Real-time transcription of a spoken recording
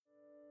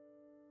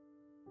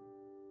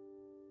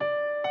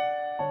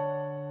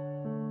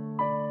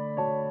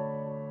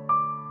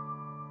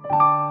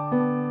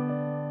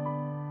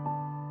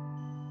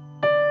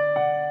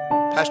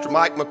Pastor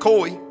Mike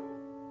McCoy,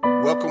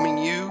 welcoming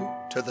you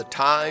to the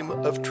Time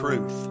of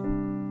Truth.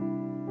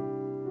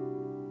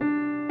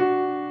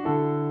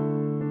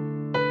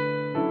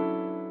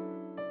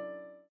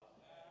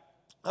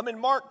 I'm in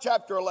Mark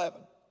chapter 11.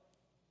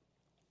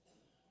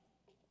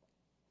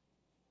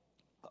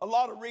 A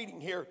lot of reading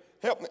here.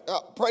 Help me,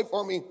 pray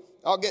for me.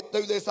 I'll get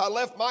through this. I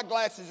left my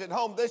glasses at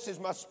home. This is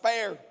my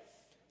spare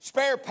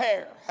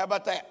pair. How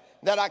about that?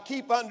 That I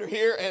keep under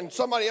here, and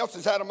somebody else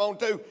has had them on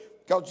too,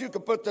 because you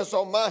can put this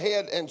on my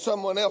head and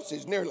someone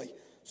else's nearly.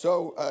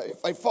 So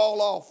if they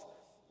fall off,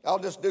 I'll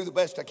just do the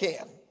best I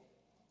can.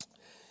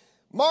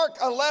 Mark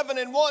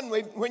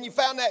 11:1, when you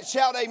found that,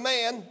 shout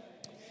amen.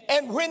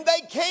 And when they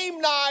came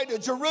nigh to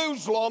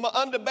Jerusalem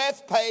unto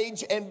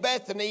Bethphage and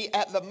Bethany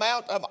at the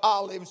Mount of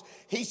Olives,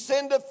 he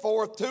sendeth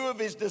forth two of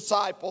his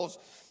disciples,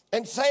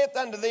 and saith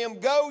unto them,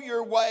 Go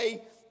your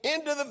way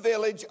into the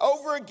village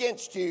over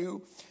against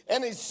you,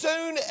 and as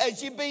soon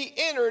as ye be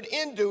entered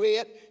into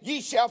it, ye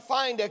shall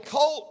find a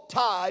colt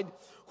tied,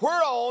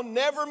 whereon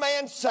never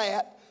man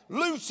sat.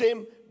 Loose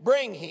him,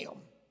 bring him.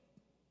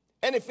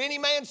 And if any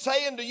man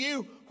say unto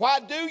you,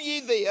 Why do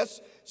ye this?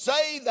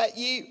 Say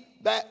ye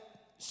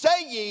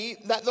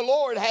that the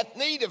Lord hath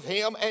need of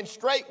him, and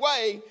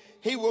straightway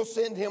he will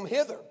send him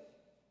hither.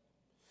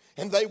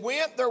 And they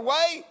went their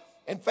way,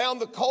 and found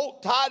the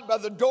colt tied by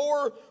the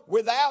door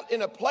without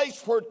in a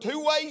place where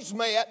two ways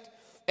met,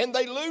 and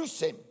they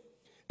loosed him.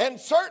 And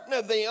certain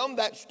of them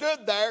that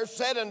stood there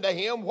said unto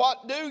him,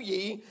 What do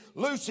ye,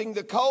 loosing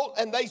the colt?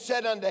 And they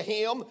said unto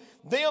him,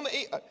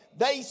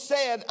 they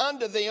said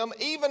unto them,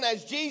 even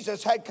as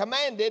Jesus had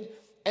commanded,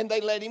 and they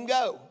let them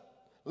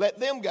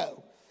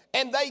go.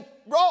 And they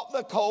brought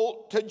the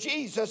colt to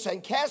Jesus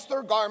and cast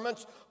their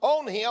garments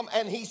on him,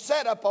 and he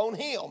sat upon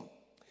him.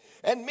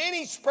 And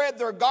many spread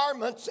their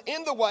garments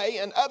in the way,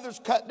 and others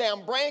cut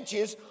down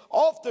branches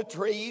off the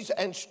trees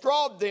and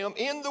strawed them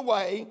in the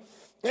way.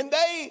 And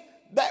they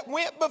that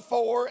went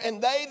before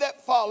and they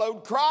that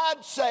followed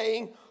cried,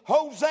 saying,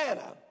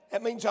 Hosanna.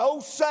 That means, oh,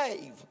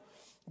 save.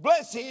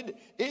 Blessed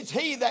is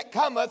he that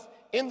cometh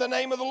in the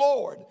name of the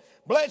Lord.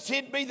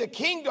 Blessed be the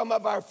kingdom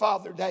of our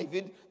father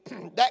David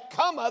that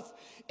cometh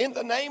in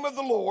the name of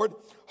the Lord.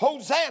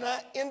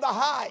 Hosanna in the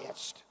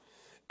highest.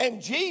 And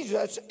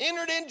Jesus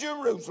entered into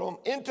Jerusalem,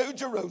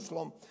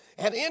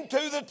 and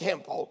into the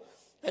temple.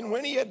 And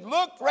when he had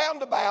looked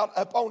round about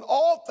upon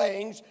all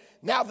things,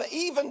 now the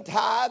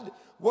eventide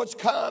was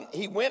come,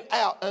 he went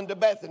out unto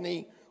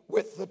Bethany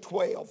with the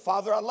 12.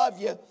 Father, I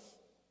love you.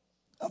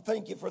 I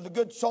thank you for the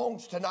good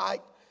songs tonight.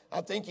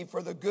 I thank you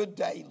for the good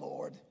day,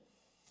 Lord.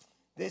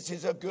 This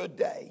is a good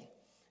day,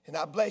 and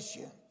I bless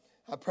you.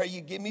 I pray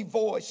you give me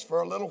voice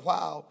for a little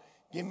while.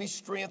 Give me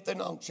strength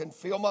and unction.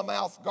 Fill my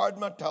mouth, guard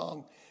my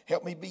tongue.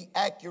 Help me be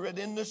accurate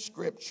in the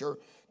scripture.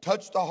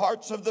 Touch the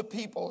hearts of the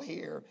people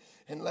here,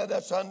 and let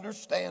us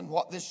understand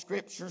what this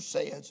scripture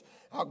says.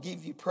 I'll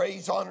give you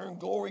praise, honor, and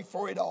glory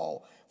for it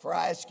all, for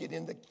I ask it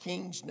in the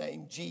King's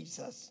name,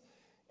 Jesus.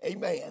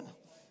 Amen.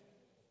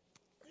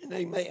 And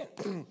amen.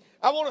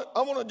 I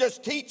want to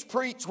just teach,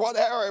 preach,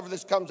 however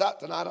this comes out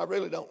tonight. I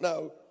really don't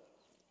know.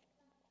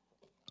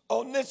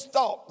 On this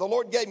thought, the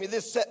Lord gave me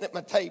this sitting at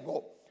my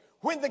table.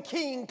 When the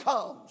King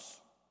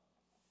comes.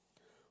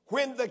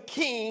 When the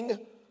King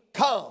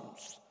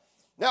comes.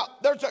 Now,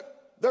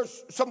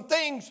 there's some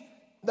things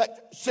that's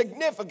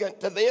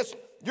significant to this.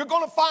 You're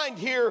going to find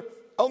here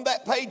on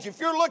that page, if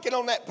you're looking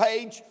on that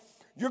page,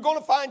 you're going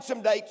to find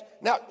some dates.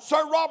 Now,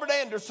 Sir Robert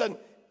Anderson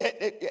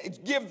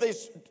give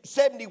this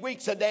 70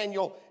 weeks of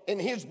Daniel in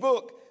his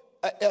book,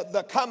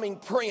 The Coming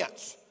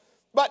Prince.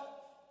 But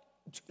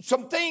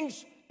some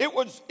things, it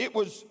was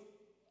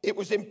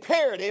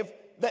imperative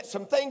that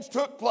some things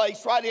took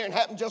place right here and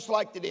happened just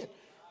like they did.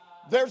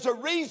 There's a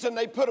reason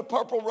they put a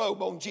purple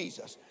robe on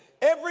Jesus.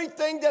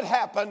 Everything that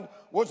happened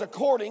was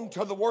according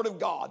to the Word of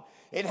God.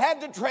 It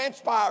had to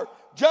transpire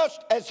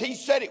just as he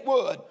said it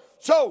would.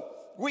 So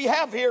we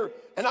have here,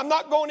 and I'm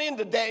not going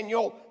into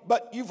Daniel,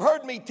 but you've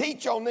heard me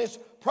teach on this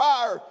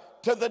prior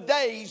to the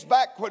days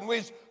back when we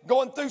was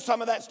going through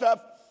some of that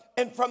stuff.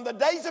 And from the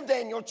days of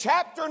Daniel,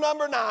 chapter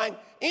number 9,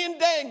 in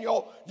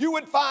Daniel, you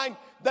would find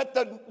that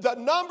the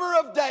number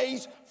of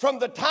days from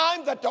the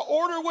time that the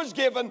order was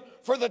given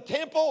for the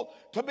temple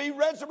to be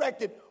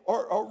resurrected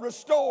or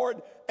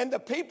restored and the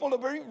people to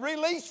be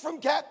released from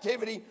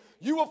captivity,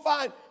 you will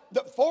find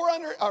that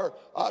 400,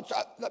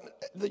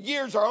 the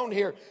years are on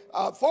here,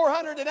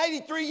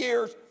 483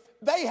 years,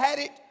 they had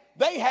it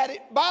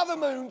by the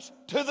moons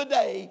to the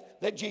day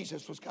that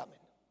Jesus was coming.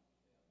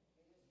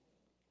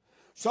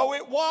 So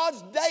it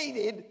was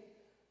dated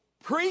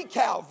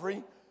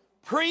pre-Calvary,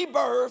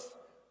 pre-birth,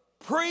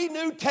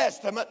 pre-New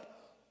Testament,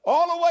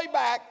 all the way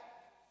back,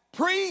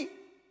 pre-Malachi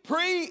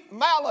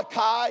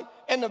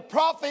and the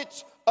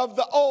prophets of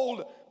the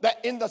old,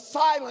 that in the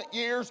silent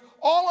years,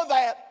 all of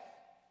that,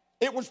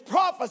 it was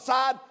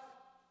prophesied,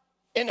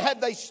 and had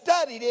they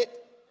studied it,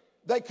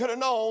 they could have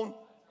known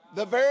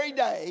the very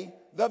day.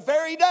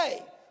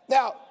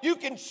 Now, you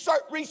can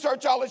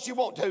research all this you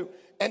want to,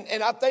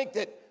 and I think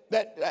that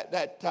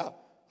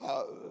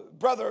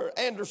Brother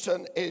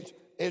Anderson is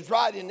is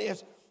writing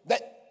this,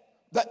 that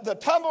the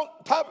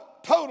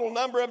total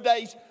number of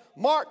days,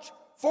 March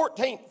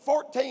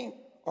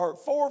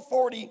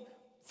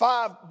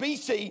 445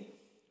 BC,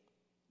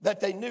 that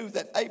they knew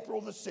that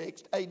April the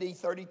 6th, AD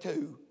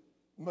 32,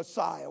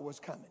 Messiah was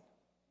coming.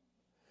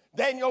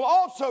 Daniel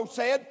also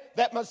said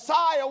that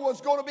Messiah was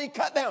going to be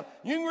cut down.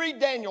 You can read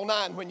Daniel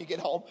 9 when you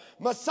get home.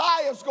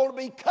 Messiah is going to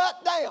be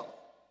cut down.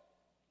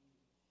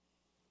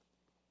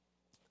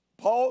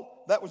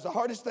 Paul, that was the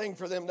hardest thing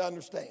for them to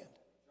understand.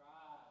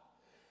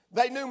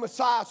 They knew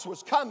Messiah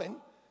was coming.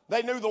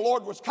 They knew the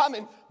Lord was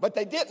coming, but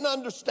they didn't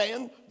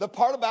understand the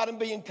part about him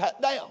being cut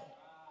down.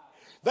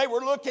 They were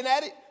looking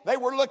at it. They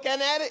were looking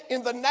at it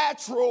in the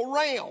natural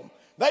realm.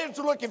 They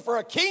were looking for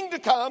a king to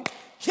come,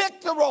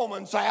 kick the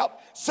Romans out,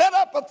 set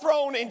up a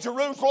throne in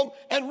Jerusalem,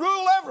 and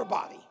rule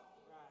everybody.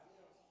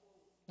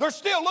 They're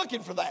still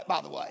looking for that, by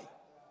the way.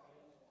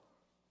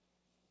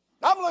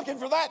 I'm looking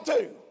for that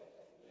too.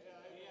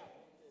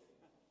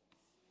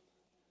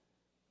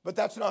 But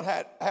that's not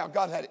how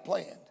God had it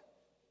planned.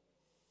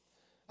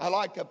 I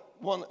like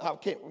one, I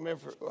can't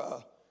remember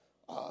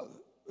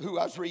who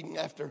I was reading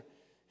after,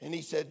 and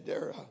he said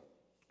there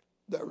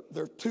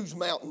are two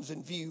mountains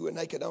in view, and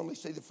they could only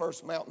see the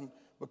first mountain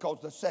because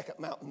the second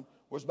mountain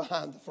was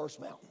behind the first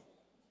mountain.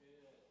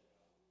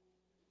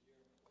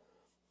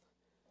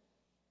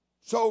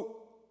 So,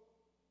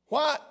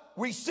 why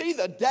we see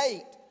the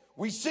date,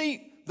 we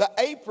see the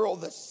April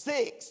the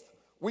 6th,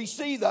 we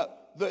see the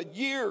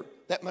year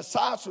that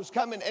Messiah was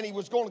coming and he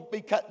was going to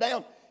be cut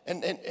down,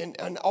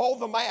 and all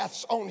the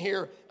maths on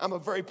here. I'm a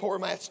very poor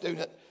math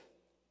student,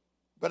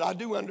 but I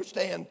do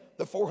understand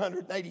the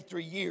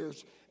 483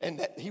 years and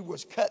that he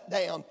was cut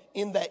down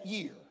in that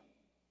year.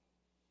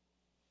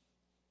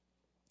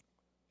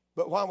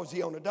 But why was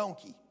he on a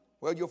donkey?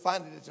 Well, you'll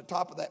find it at the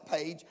top of that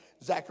page,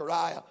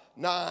 Zechariah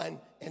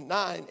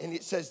 9:9, and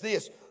it says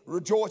this: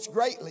 Rejoice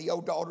greatly, O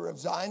daughter of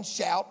Zion.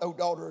 Shout, O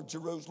daughter of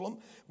Jerusalem.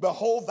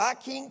 Behold, thy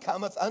king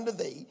cometh unto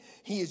thee.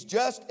 He is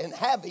just and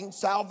having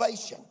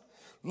salvation,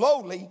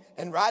 lowly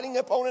and riding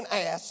upon an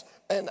ass,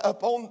 and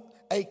upon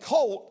a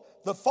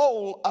colt, the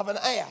foal of an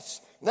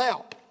ass.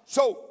 Now,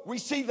 so we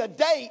see the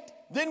date,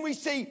 then we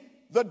see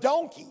the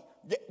donkey.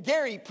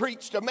 Gary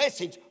preached a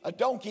message, a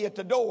donkey at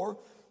the door.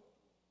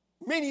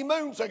 Many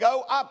moons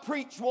ago, I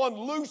preached one,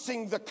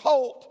 loosing the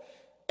colt,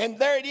 and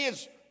there it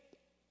is.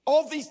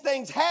 All these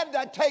things had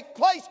to take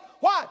place.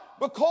 Why?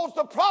 Because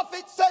the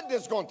prophet said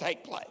this is going to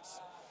take place.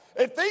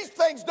 If these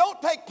things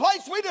don't take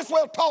place, we just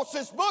will toss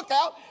this book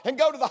out and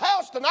go to the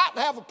house tonight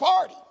and have a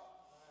party.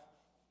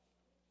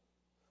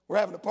 We're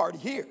having a party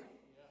here.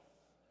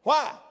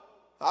 Why?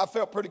 I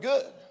felt pretty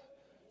good.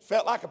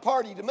 Felt like a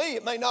party to me.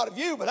 It may not have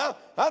you, but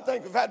I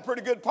think we've had a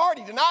pretty good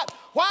party tonight.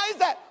 Why is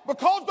that?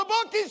 Because the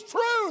book is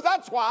true.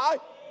 That's why.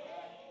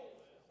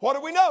 What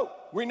do we know?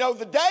 We know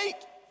the date.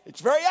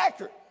 It's very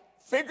accurate.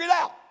 Figure it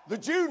out. The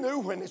Jew knew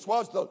when this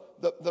was.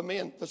 The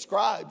men, the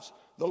scribes,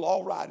 the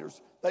law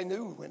writers, they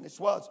knew when this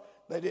was.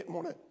 They didn't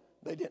want to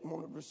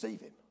receive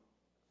him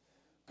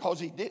because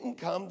he didn't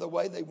come the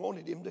way they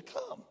wanted him to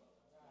come.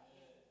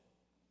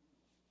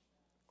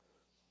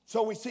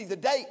 So we see the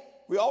date.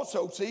 We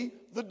also see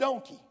the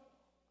donkey.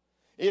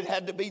 It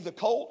had to be the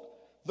colt,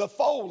 the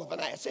foal of an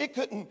ass. It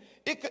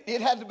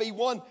had to be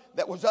one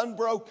that was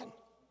unbroken.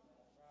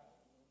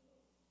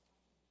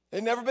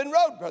 It never been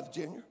rode, Brother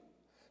Junior.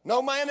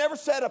 No man ever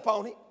sat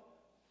upon it.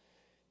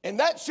 And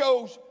that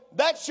shows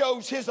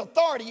his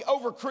authority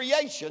over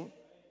creation.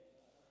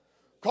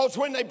 Because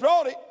when they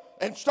brought it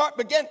and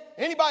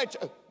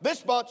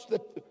this bunch,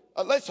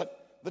 listen,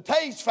 the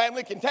Tays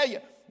family can tell you,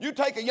 you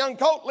take a young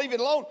colt, leave it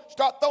alone,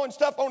 start throwing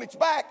stuff on its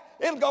back,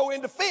 it'll go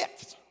into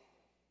fits.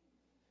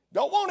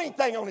 Don't want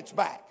anything on its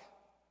back.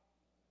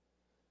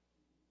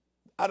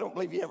 I don't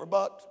believe he ever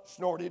bucked,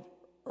 snorted,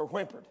 or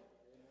whimpered.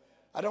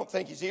 I don't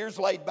think his ears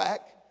laid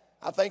back.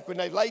 I think when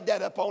they laid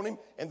that up on him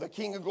and the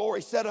King of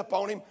Glory set up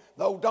on him,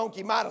 the old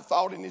donkey might have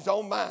thought in his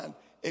own mind.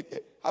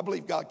 I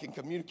believe God can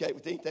communicate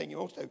with anything he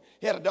wants to.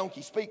 He had a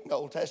donkey speak in the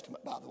Old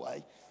Testament, by the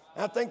way.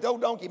 And I think the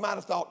old donkey might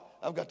have thought,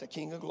 I've got the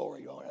King of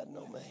Glory on it. I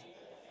know me.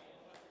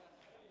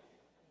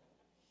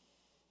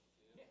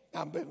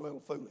 I'm being a little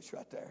foolish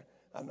right there.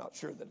 I'm not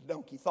sure that the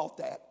donkey thought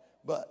that,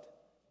 but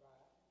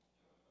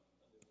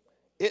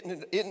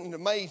isn't it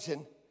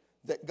amazing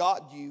that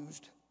God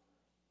used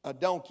a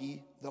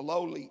donkey, the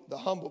lowly, the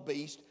humble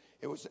beast?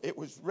 It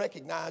was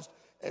recognized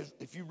as,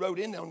 if you rode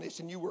in on this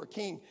and you were a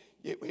king,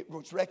 it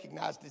was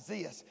recognized as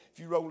this. If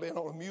you rode in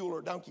on a mule or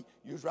a donkey,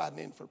 you was riding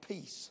in for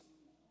peace.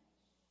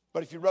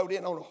 But if you rode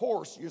in on a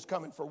horse, you was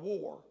coming for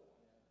war.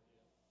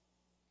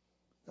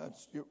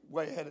 You're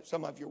way ahead.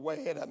 Some of you are way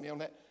ahead of me on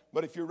that.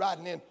 But if you're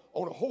riding in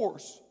on a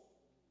horse,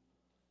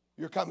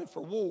 you're coming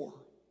for war.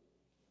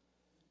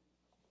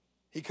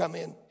 He come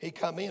in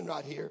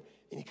right here,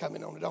 and he come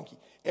in on a donkey.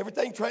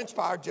 Everything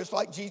transpired just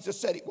like Jesus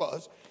said it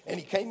was. And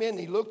he came in, and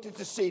he looked at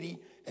the city,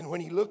 and when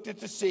he looked at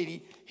the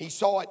city, he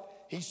saw it.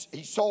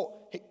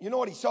 You know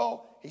what he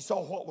saw? He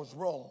saw what was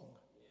wrong.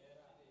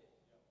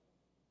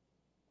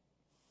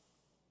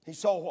 He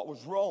saw what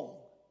was wrong.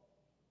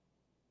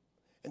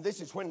 And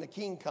this is when the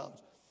king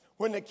comes.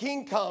 When the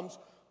king comes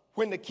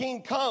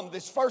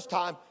this first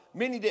time,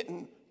 many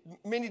didn't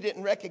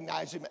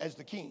recognize him as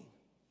the king.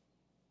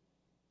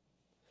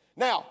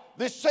 Now,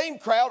 this same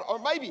crowd, or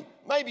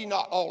maybe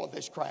not all of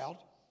this crowd,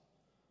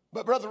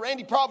 but Brother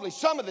Randy, probably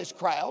some of this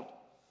crowd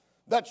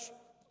that's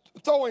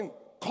throwing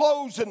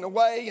clothes in the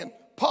way and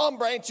palm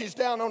branches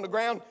down on the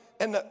ground,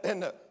 and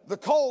the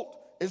colt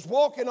is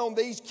walking on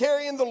these,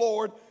 carrying the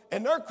Lord,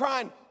 and they're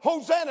crying,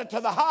 Hosanna to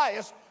the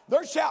highest.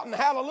 They're shouting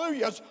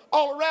hallelujahs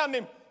all around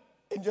him.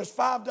 And just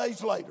 5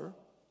 days later,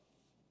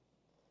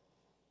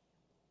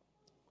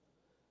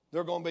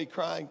 they're going to be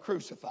crying,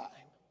 crucify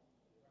him.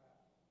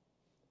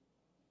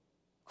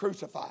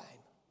 Crucify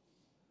him.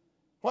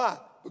 Why?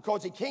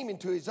 Because he came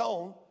into his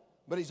own,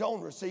 but his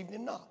own received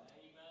him not.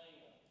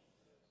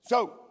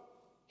 So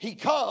he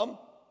come,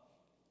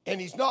 and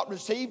he's not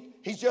received.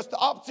 He's just the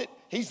opposite.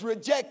 He's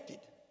rejected.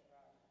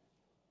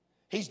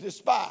 He's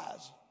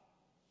despised.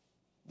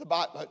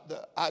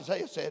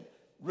 Isaiah said,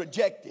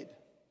 rejected.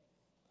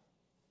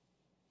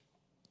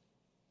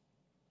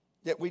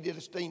 Yet we did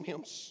esteem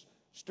him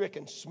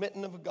stricken,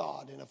 smitten of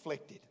God, and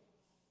afflicted.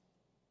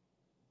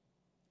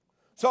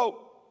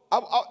 So,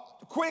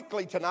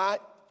 quickly tonight,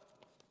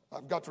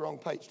 I've got the wrong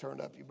page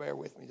turned up. You bear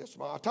with me just a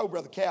moment. I told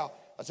Brother Cal,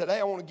 I said, hey,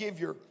 I want to give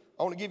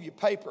you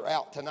paper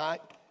out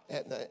tonight,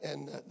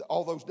 and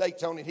all those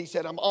dates on it. He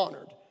said, I'm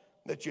honored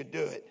that you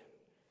do it.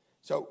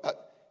 So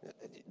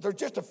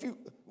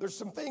there's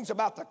some things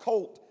about the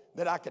colt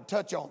that I could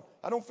touch on.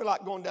 I don't feel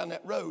like going down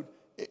that road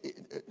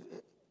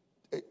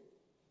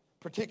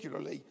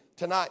particularly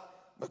tonight,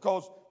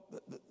 because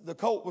the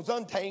colt was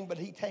untamed, but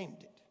he tamed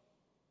it.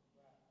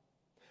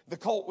 The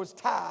colt was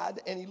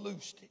tied, and he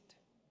loosed it.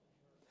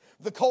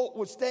 The colt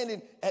was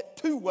standing at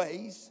two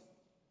ways,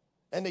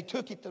 and they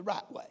took it the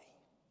right way.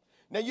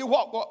 Now, you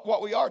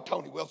what we are,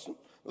 Tony Wilson.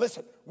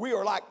 Listen,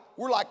 we're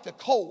like the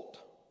colt.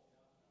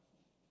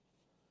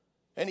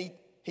 And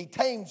he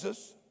tames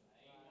us.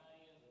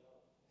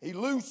 He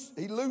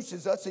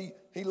looses us.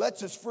 He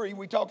lets us free.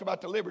 We talked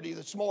about the liberty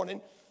this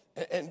morning.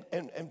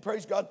 And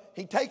praise God,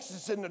 he takes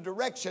us in the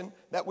direction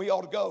that we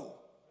ought to go.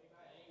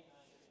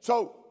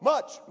 So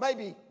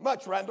maybe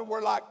much, Randall,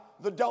 we're like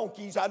the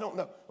donkeys. I don't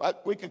know.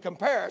 We could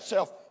compare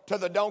ourselves to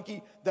the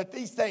donkey, that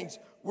these things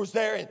was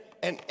there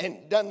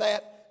and done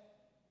that.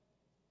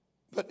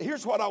 But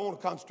here's what I want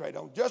to concentrate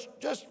on,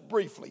 just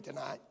briefly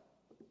tonight,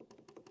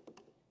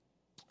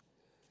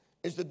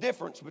 is the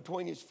difference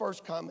between his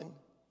first coming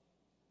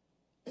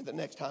and the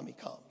next time he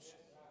comes.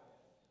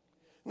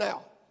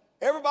 Now,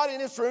 everybody in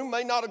this room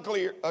may not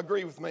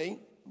agree with me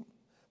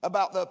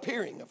about the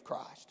appearing of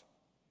Christ.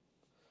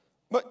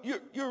 But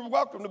you're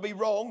welcome to be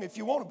wrong if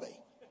you want to be.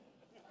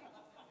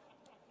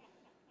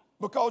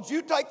 Because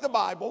you take the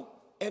Bible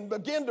and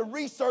begin to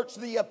research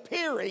the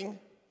appearing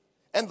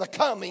and the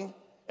coming,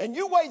 and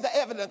you weigh the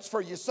evidence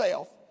for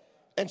yourself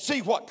and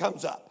see what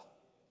comes up.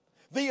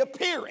 The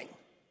appearing,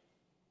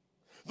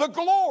 the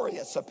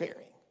glorious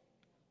appearing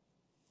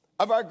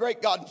of our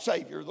great God and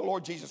Savior, the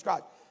Lord Jesus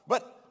Christ.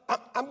 But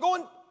I'm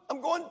going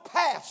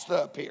past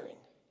the appearing.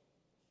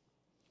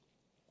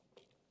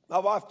 My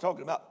wife's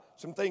talking about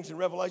some things in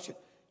Revelation.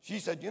 She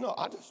said,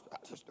 I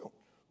just don't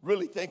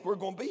really think we're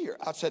going to be here.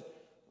 I said,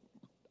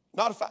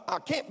 not if I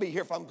can't be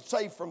here if I'm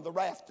saved from the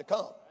wrath to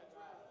come.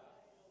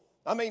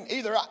 I mean,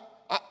 either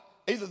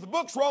the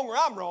book's wrong or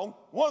I'm wrong,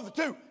 one of the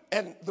two,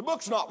 and the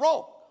book's not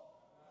wrong.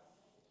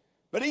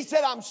 But he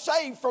said, I'm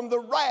saved from the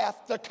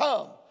wrath to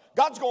come.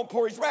 God's going to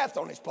pour his wrath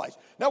on this place.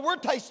 Now, we're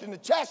tasting the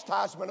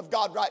chastisement of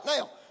God right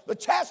now. The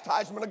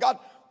chastisement of God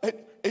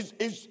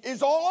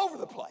is all over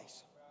the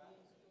place.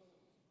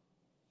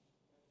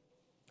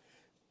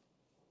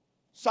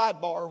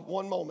 Sidebar,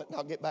 one moment, and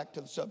I'll get back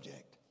to the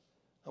subject.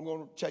 I'm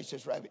going to chase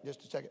this rabbit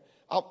just a second.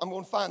 I'm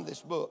going to find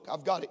this book.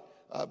 I've got it.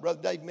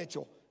 Brother Dave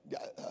Mitchell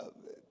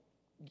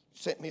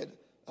sent me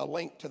a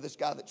link to this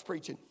guy that's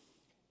preaching.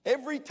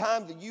 Every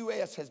time the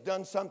U.S. has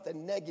done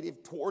something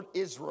negative toward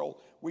Israel,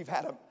 we've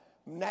had a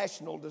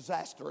national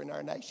disaster in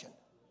our nation.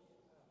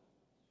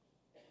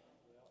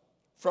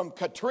 From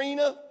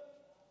Katrina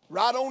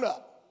right on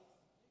up.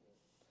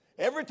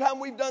 Every time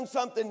we've done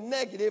something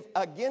negative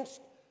against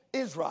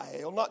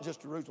Israel, not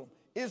just Jerusalem,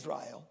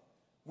 Israel,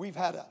 we've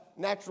had a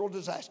natural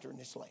disaster in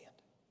this land.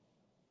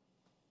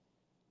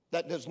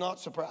 That does not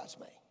surprise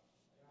me.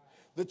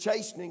 The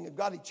chastening of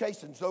God, he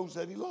chastens those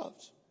that he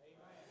loves.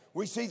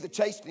 We see the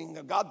chastening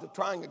of God, the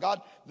trying of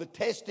God, the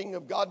testing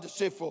of God to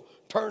see if we'll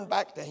turn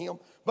back to him.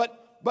 But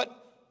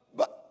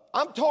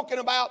I'm talking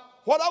about,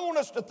 what I want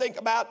us to think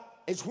about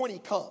is when he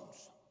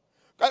comes.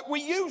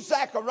 We use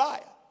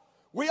Zechariah.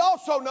 We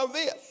also know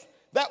this,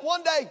 that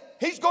one day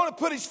he's going to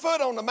put his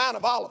foot on the Mount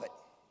of Olivet.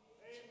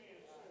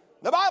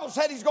 The Bible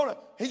said he's going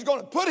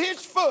to put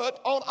his foot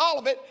on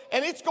Olivet,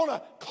 and it's going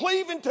to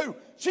cleave in two.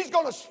 She's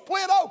going to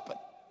split open.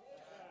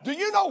 Do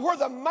you know where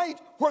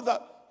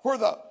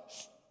the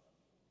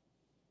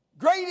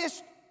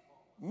greatest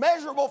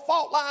measurable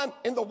fault line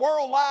in the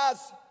world lies?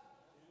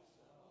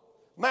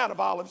 Mount of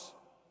Olives.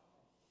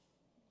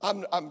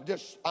 I'm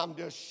just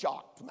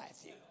shocked,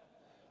 Matthew.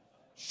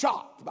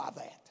 shocked by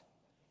that.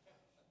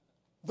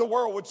 The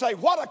world would say,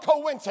 what a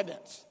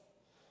coincidence.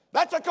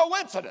 That's a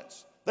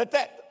coincidence.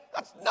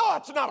 No,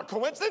 it's not a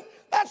coincidence.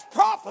 That's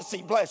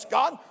prophecy, bless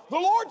God. The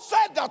Lord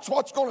said that's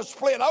what's going to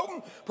split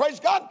open. Praise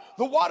God.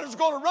 The water's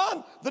going to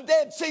run. The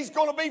Dead Sea's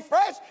going to be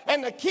fresh.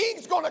 And the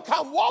King's going to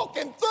come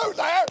walking through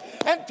there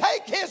and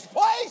take his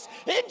place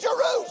in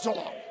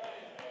Jerusalem.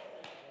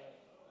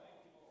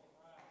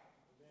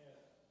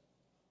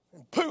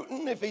 And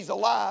Putin, if he's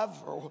alive,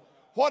 or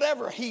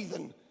whatever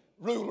heathen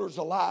ruler's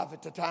alive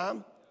at the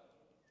time,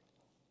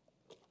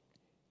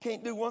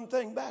 can't do one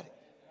thing about it.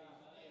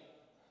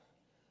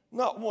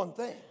 Not one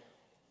thing.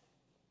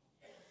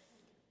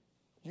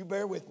 You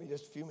bear with me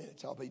just a few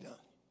minutes, I'll be done.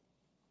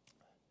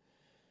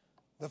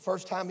 The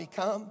first time he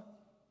come,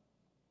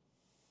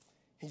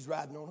 he's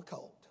riding on a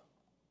colt.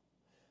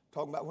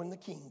 Talking about when the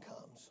king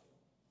comes.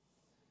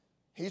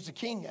 He's the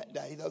king that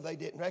day, though they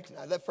didn't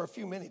recognize that. For a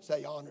few minutes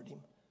they honored him.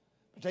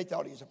 But they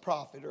thought he was a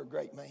prophet or a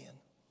great man.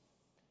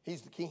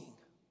 He's the king.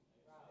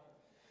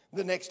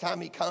 The next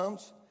time he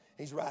comes,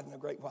 he's riding a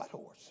great white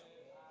horse.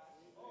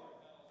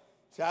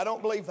 See, I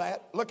don't believe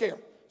that. Look here.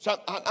 So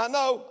I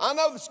know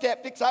the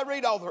skeptics. I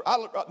read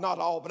not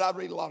all, but I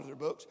read a lot of their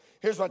books.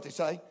 Here's what they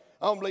say.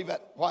 I don't believe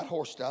that white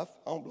horse stuff.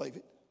 I don't believe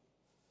it.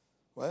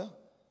 Well,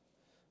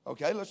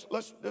 okay,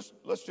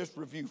 let's just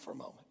review for a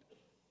moment.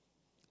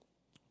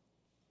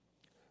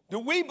 Do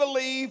we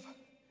believe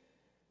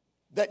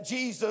that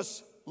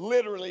Jesus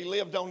literally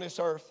lived on this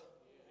earth?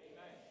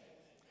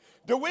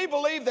 Do we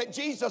believe that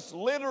Jesus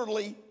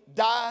literally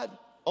died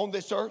on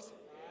this earth?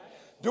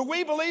 Do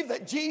we believe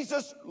that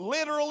Jesus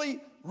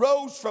literally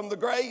rose from the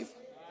grave?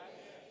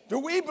 Do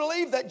we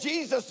believe that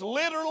Jesus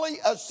literally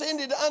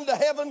ascended unto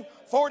heaven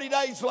 40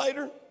 days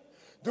later?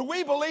 Do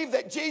we believe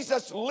that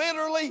Jesus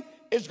literally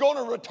is going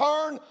to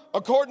return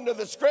according to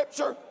the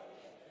scripture?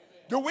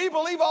 Do we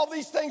believe all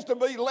these things to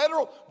be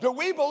literal? Do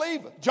we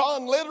believe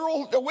John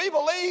literal? Do we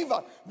believe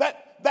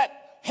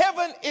that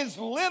heaven is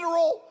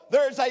literal?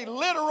 There is a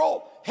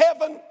literal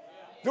heaven.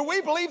 Do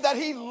we believe that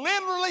he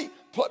literally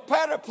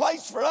prepared a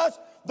place for us,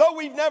 though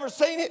we've never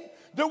seen it?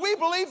 Do we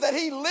believe that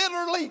he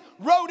literally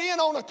rode in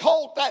on a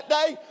colt that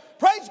day?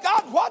 Praise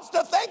God, what's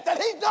to think that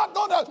he's not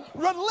going to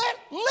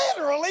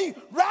literally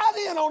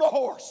ride in on a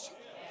horse?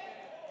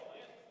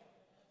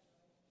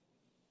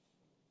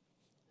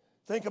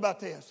 Think about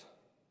this.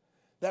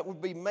 That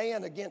would be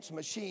man against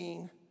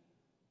machine,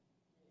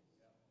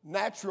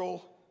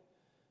 natural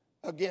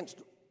against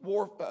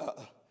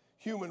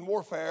human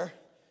warfare,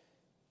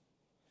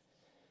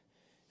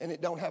 and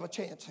it don't have a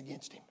chance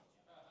against him.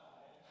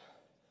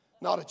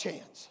 Not a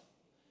chance.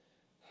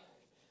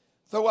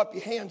 Throw up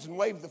your hands and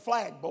wave the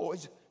flag,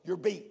 boys. You're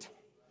beat.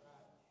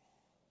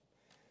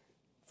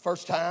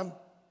 First time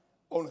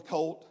on a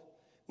colt.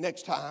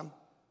 Next time,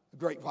 a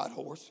great white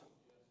horse.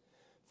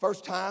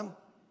 First time,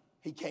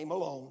 he came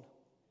alone.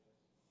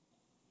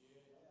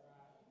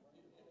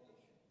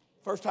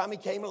 First time he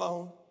came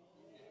alone.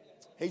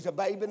 He's a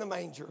babe in a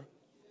manger.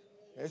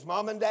 His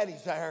mom and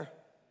daddy's there.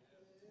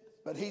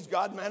 But he's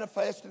God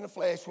manifest in the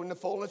flesh. When the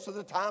fullness of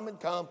the time had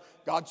come,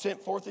 God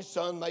sent forth his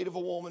son, made of a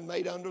woman,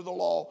 made under the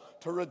law,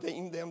 to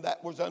redeem them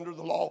that was under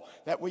the law,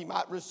 that we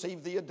might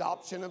receive the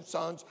adoption of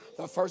sons.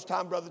 The first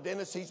time, Brother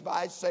Dennis, he's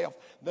by himself.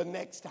 The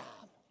next time.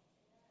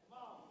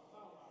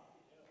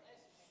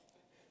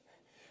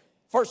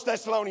 1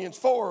 Thessalonians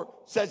 4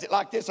 says it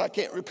like this. I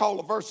can't recall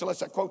the verse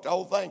unless I quote the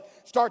whole thing.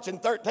 Starts in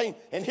 13,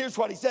 and here's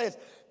what he says.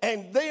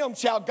 And them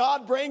shall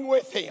God bring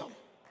with him.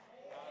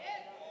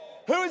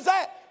 Who is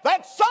that?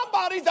 That's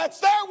somebody that's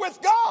there with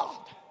God.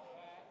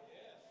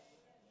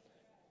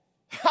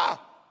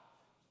 Ha!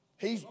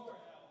 He's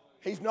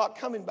not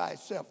coming by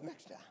himself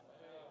next time.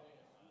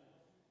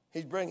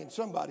 He's bringing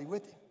somebody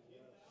with him.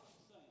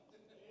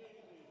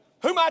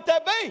 Who might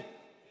that be?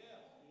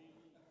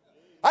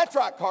 That's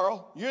right,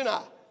 Carl. You and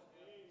I.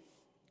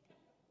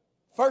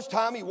 First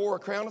time he wore a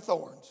crown of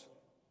thorns.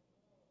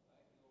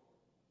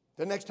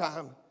 The next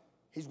time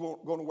he's going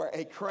to wear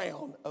a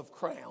crown of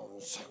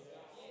crowns.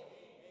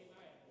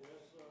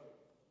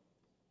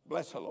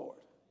 Bless the Lord.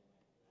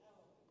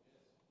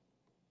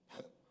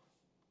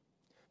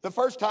 The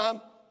first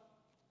time,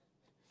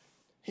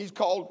 he's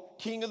called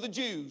King of the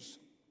Jews.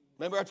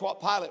 Remember, that's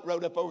what Pilate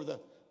wrote up over the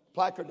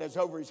placard that's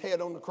over his head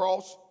on the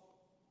cross.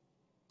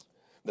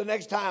 The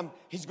next time,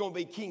 he's going to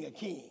be King of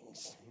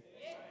Kings.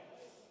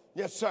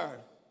 Yes, sir.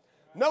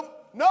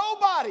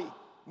 Nobody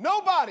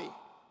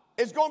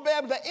is going to be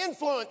able to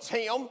influence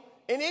him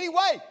in any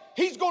way.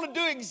 He's going to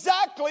do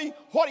exactly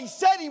what he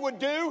said he would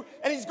do,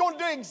 and he's going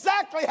to do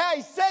exactly how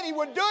he said he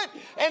would do it,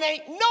 and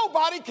ain't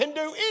nobody can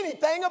do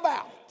anything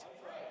about it.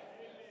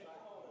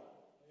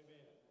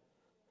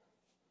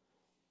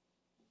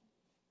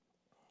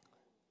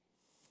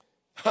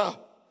 Huh.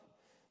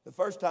 The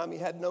first time he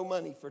had no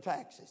money for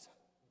taxes.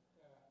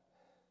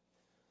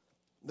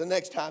 The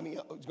next time he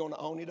was going to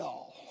own it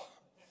all.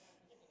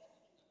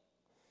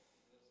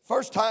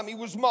 First time he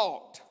was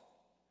mocked.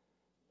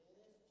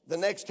 The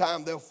next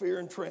time they'll fear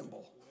and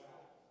tremble.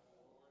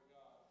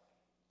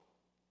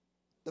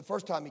 The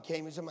first time he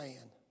came as a man.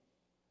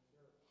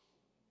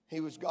 He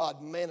was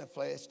God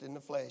manifest in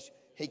the flesh.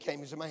 He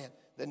came as a man.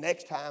 The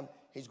next time,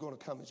 he's going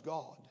to come as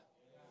God.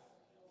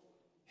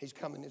 He's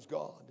coming as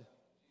God.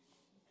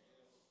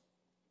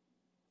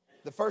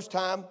 The first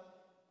time,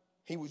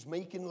 he was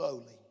meek and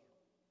lowly.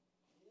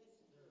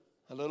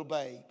 A little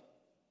babe.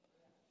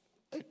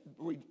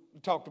 We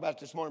talked about it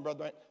this morning, Brother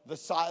Brent. The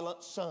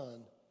silent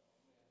son.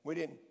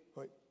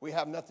 We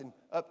have nothing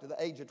up to the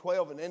age of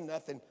 12 and then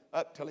nothing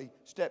up till he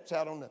steps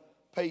out on the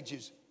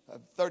pages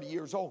of 30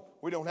 years old.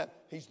 We don't have,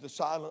 he's the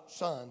silent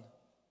son.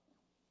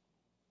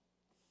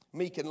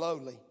 Meek and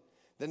lowly.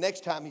 The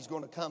next time he's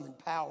going to come in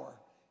power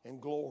and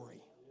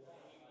glory.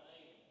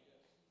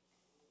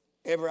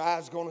 Every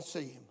eye's going to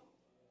see him.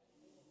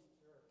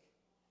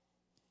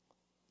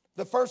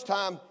 The first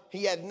time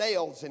he had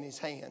nails in his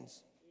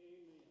hands.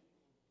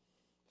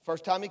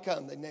 First time he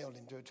come, they nailed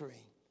him to a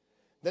tree.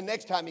 The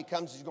next time he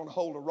comes, he's going to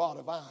hold a rod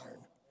of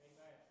iron.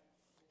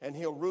 And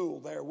he'll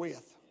rule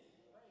therewith.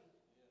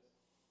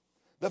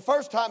 The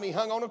first time he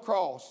hung on a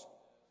cross.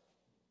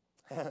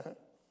 But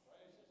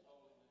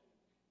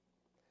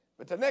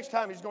the next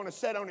time he's going to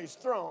sit on his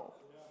throne.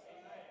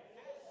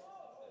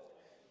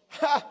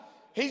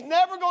 He's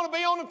never going to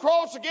be on the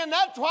cross again.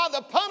 That's why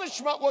the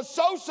punishment was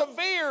so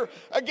severe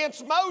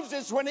against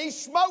Moses when he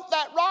smote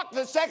that rock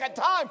the second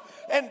time.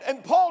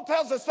 And Paul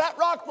tells us that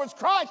rock was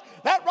Christ.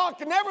 That rock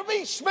can never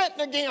be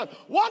smitten again.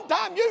 One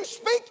time you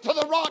speak to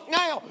the rock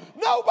now,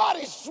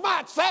 nobody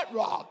smites that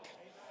rock.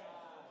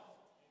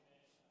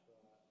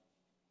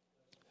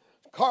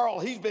 Carl,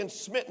 he's been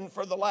smitten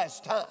for the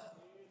last time.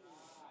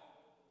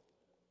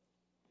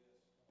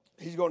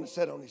 He's going to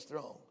sit on his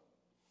throne.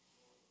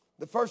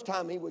 The first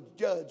time he was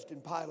judged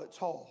in Pilate's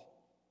hall.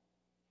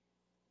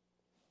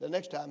 The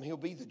next time he'll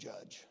be the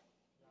judge.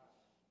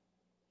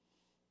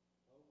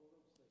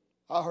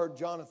 I heard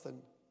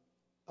Jonathan,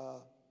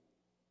 help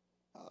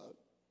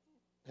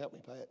me,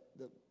 Pat,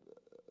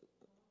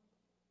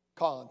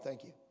 Kahn,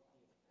 thank you,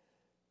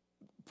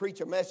 preach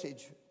a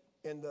message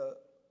in the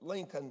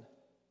Lincoln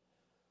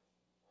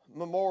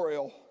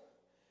Memorial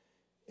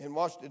in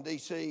Washington,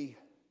 D.C.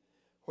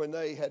 when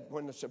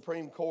the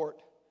Supreme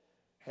Court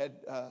had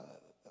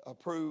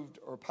approved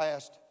or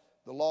passed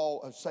the law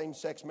of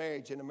same-sex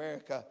marriage in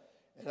America.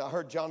 And I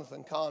heard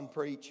Jonathan Kahn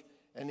preach,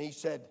 and he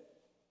said,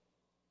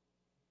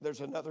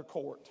 there's another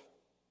court,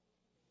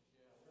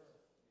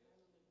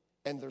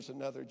 and there's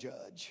another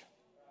judge,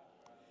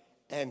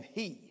 and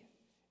he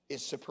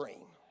is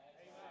supreme.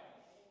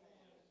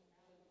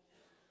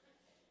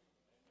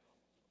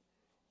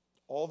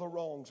 All the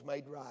wrongs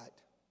made right.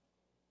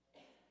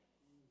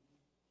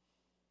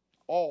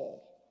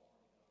 All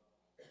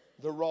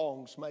the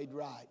wrongs made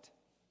right.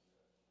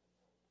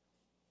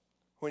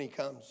 When he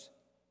comes.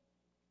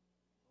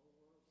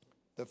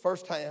 The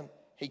first time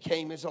he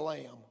came as a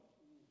lamb.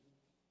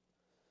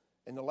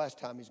 And the last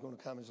time he's going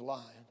to come as a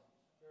lion.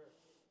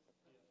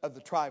 Of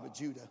the tribe of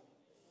Judah.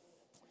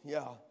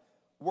 Yeah.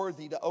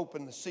 Worthy to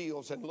open the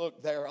seals and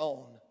look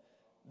thereon.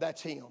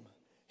 That's him.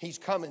 He's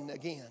coming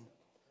again.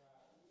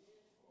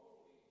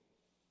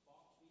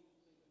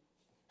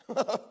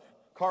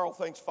 Carl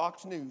thinks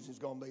Fox News is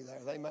going to be there.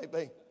 They may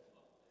be.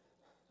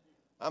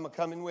 I'm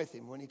coming with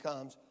him when he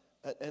comes.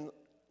 And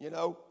you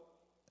know,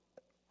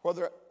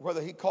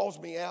 whether he calls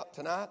me out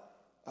tonight,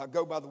 I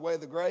go by the way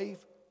of the grave,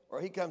 or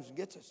he comes and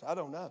gets us. I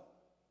don't know.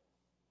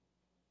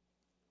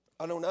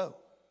 I don't know.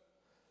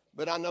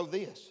 But I know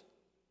this.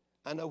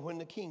 I know when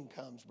the King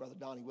comes, Brother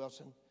Donnie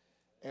Wilson,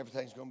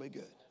 everything's going to be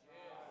good.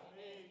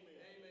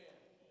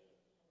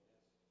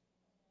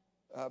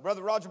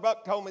 Brother Roger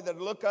Buck told me that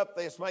to look up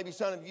this. Maybe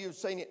some of you have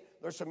seen it.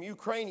 There's some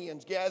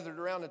Ukrainians gathered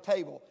around a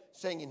table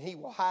singing, "He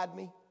Will Hide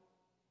Me."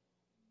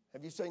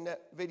 Have you seen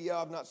that video?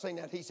 I've not seen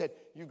that. He said,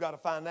 you've got to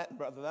find that,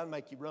 brother. That'll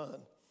make you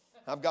run.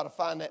 I've got to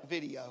find that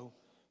video.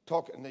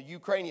 Talking, the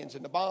Ukrainians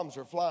and the bombs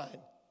are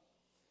flying.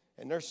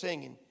 And they're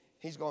singing,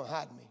 "He's going to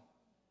hide me."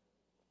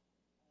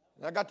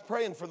 And I got to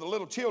praying for the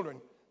little children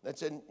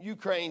that's in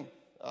Ukraine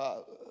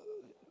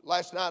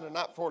last night or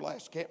night before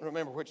last. Can't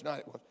remember which night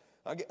it was.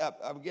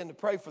 I began to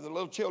pray for the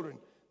little children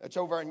that's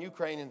over in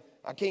Ukraine. And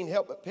I can't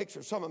help but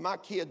picture some of my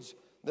kids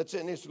that's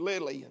in this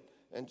Lily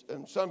and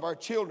some of our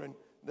children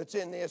that's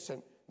in this.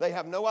 And they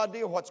have no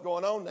idea what's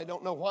going on. They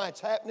don't know why it's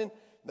happening.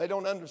 They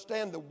don't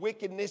understand the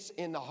wickedness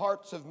in the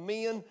hearts of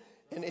men.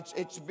 And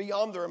it's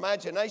beyond their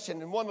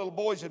imagination. And one little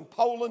boy's in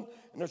Poland,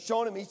 and they're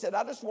showing him, he said,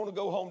 "I just want to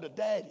go home to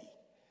Daddy.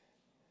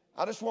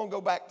 I just want to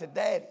go back to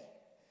Daddy."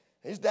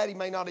 His daddy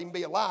may not even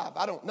be alive.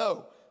 I don't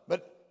know.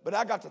 But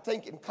I got to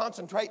thinking,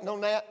 concentrating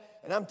on that.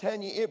 And I'm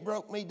telling you, it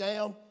broke me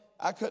down.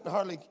 I couldn't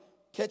hardly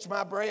catch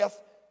my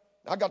breath.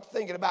 I got to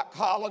thinking about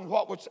Colin.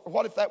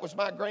 What if that was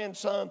my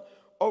grandson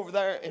over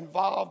there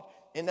involved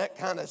in that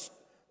kind of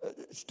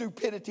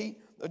stupidity?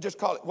 Just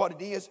call it what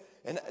it is.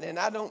 And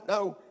I don't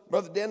know,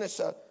 Brother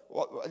Dennis,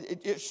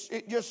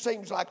 it just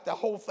seems like the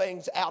whole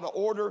thing's out of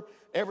order.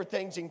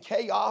 Everything's in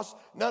chaos.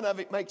 None of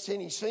it makes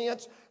any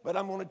sense. But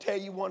I'm going to tell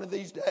you, one of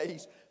these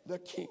days, the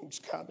King's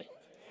coming.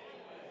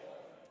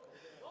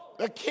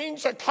 The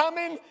kings are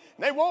coming.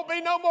 There won't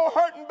be no more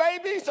hurting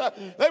babies.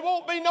 There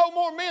won't be no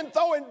more men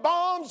throwing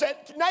bombs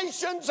at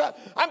nations.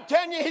 I'm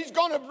telling you, he's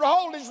going to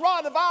hold his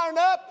rod of iron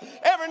up.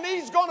 Every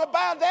knee's going to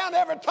bow down.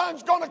 Every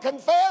tongue's going to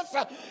confess.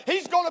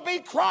 He's going to be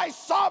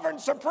Christ, sovereign,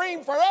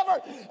 supreme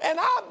forever. And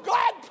I'm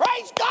glad,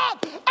 praise God,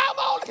 I'm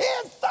on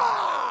his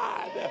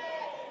side.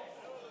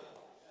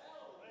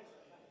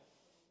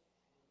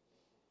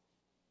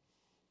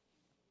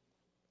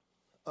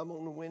 I'm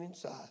on the winning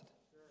side.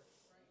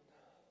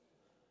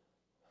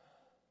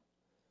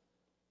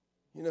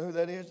 You know who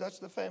that is? That's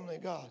the family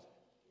of God.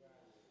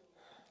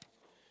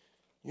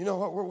 You know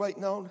what we're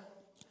waiting on?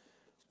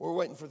 We're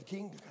waiting for the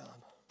King to come.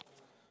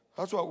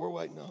 That's what we're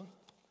waiting on.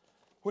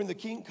 When the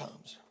King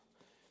comes,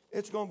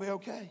 it's going to be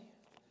okay.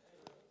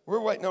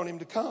 We're waiting on him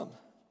to come.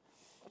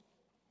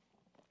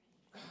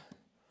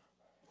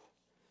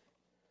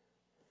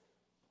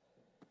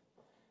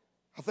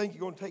 I think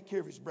he's going to take care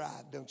of his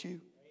bride, don't you?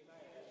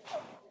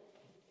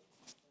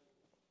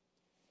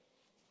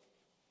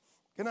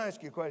 Can I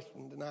ask you a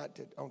question tonight?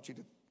 I want you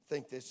to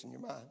think this in your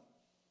mind.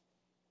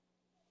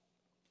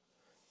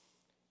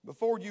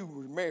 Before you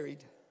were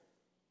married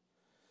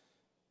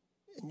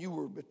and you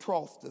were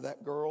betrothed to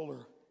that girl,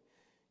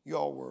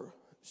 or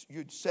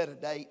you'd set a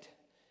date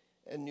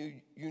and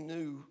you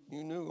knew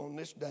on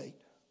this date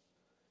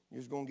you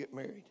was going to get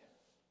married.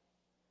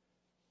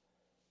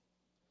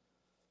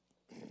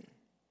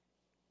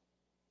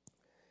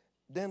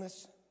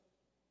 Dennis,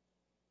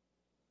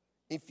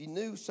 if you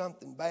knew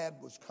something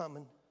bad was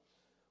coming,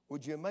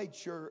 would you have made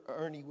sure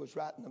Ernie was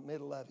right in the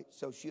middle of it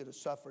so she'd have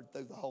suffered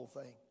through the whole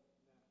thing?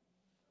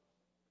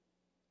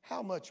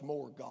 How much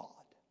more God?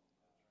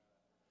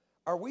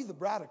 Are we the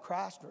bride of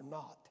Christ or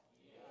not?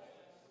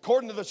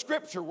 According to the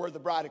scripture, we're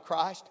the bride of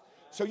Christ.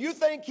 So you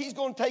think he's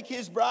going to take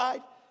his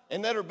bride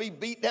and let her be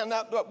beat down?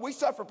 We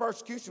suffer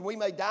persecution. We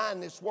may die in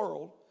this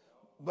world,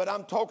 but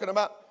I'm talking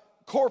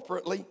about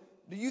corporately.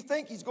 Do you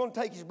think he's going to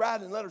take his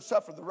bride and let her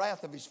suffer the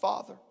wrath of his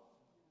Father?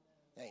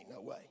 Ain't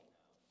no way.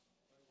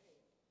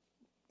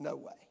 No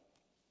way.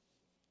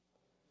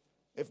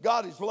 If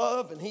God is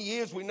love, and he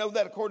is, we know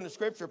that according to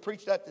Scripture. I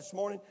preached that this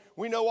morning.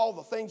 We know all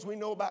the things we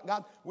know about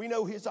God. We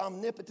know his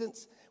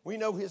omnipotence. We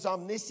know his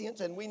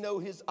omniscience, and we know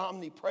his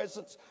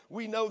omnipresence.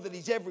 We know that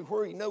he's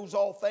everywhere. He knows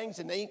all things,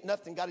 and ain't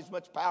nothing got as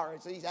much power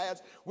as he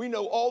has. We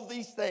know all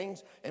these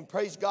things, and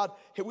praise God,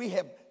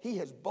 he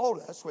has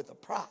bought us with a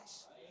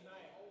price.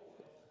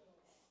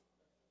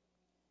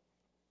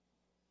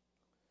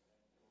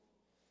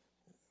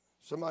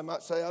 Somebody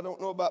might say, I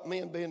don't know about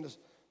men being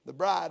the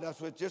bride.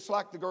 That's just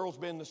like the girls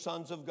being the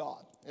sons of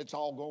God. It's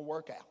all going to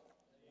work out.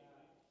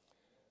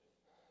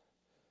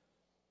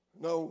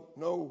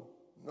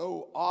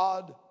 No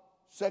odd,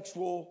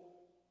 sexual,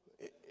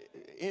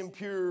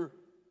 impure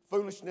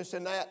foolishness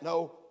in that.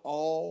 No,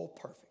 all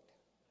perfect.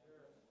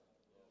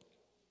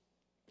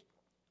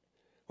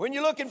 When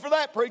you're looking for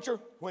that, preacher,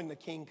 when the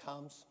King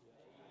comes,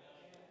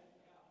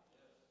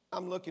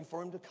 I'm looking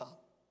for him to come.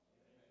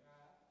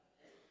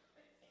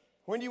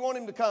 When do you want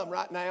him to come?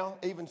 Right now?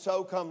 Even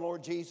so, come,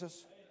 Lord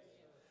Jesus.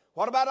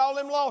 What about all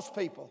them lost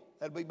people?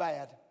 That'd be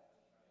bad.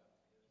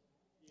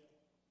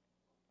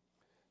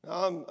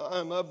 Now,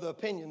 I'm of the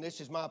opinion,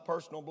 this is my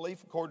personal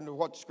belief, according to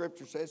what the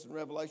Scripture says in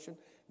Revelation,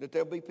 that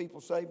there'll be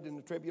people saved in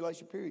the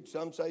tribulation period.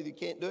 Some say they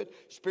can't do it.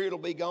 Spirit will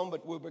be gone,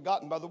 but we'll be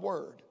begotten by the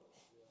Word.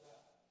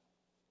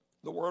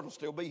 The Word will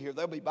still be here.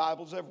 There'll be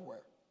Bibles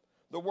everywhere.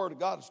 The Word of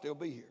God will still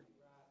be here.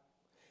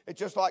 It's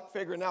just like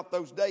figuring out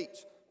those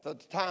dates. The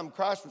time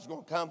Christ was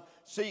going to come,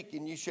 seek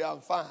and you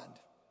shall find.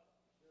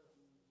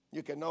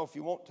 You can know if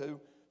you want to,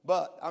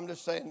 but I'm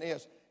just saying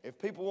this. If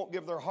people won't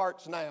give their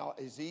hearts now,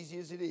 as easy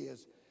as it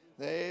is,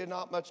 they're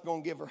not much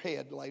going to give their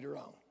head later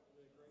on.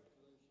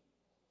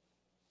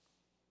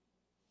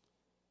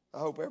 I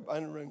hope everybody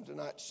in the room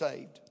tonight's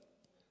saved.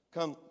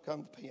 Come to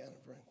the piano,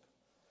 friend.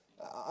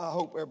 I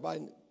hope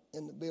everybody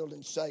in the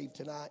building's saved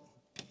tonight,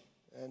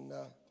 and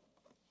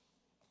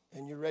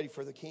you're ready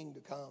for the King to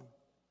come.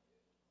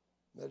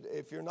 But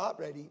if you're not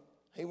ready,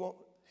 he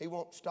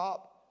won't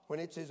stop when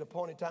it's his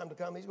appointed time to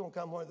come. He's going to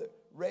come whether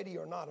ready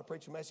or not. I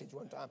preached a message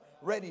one time.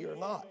 Ready or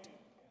not,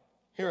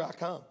 here I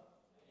come.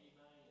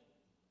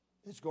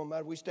 It's going to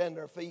matter. We stand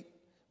at our feet,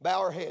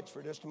 bow our heads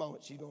for just a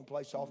moment. She's going to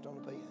play soft on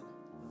the piano.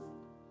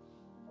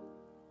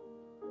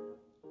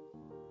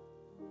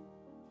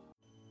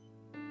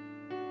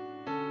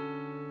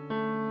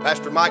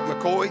 Pastor Mike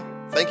McCoy,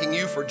 thanking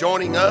you for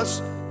joining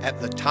us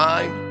at the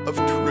Time of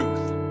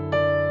Truth.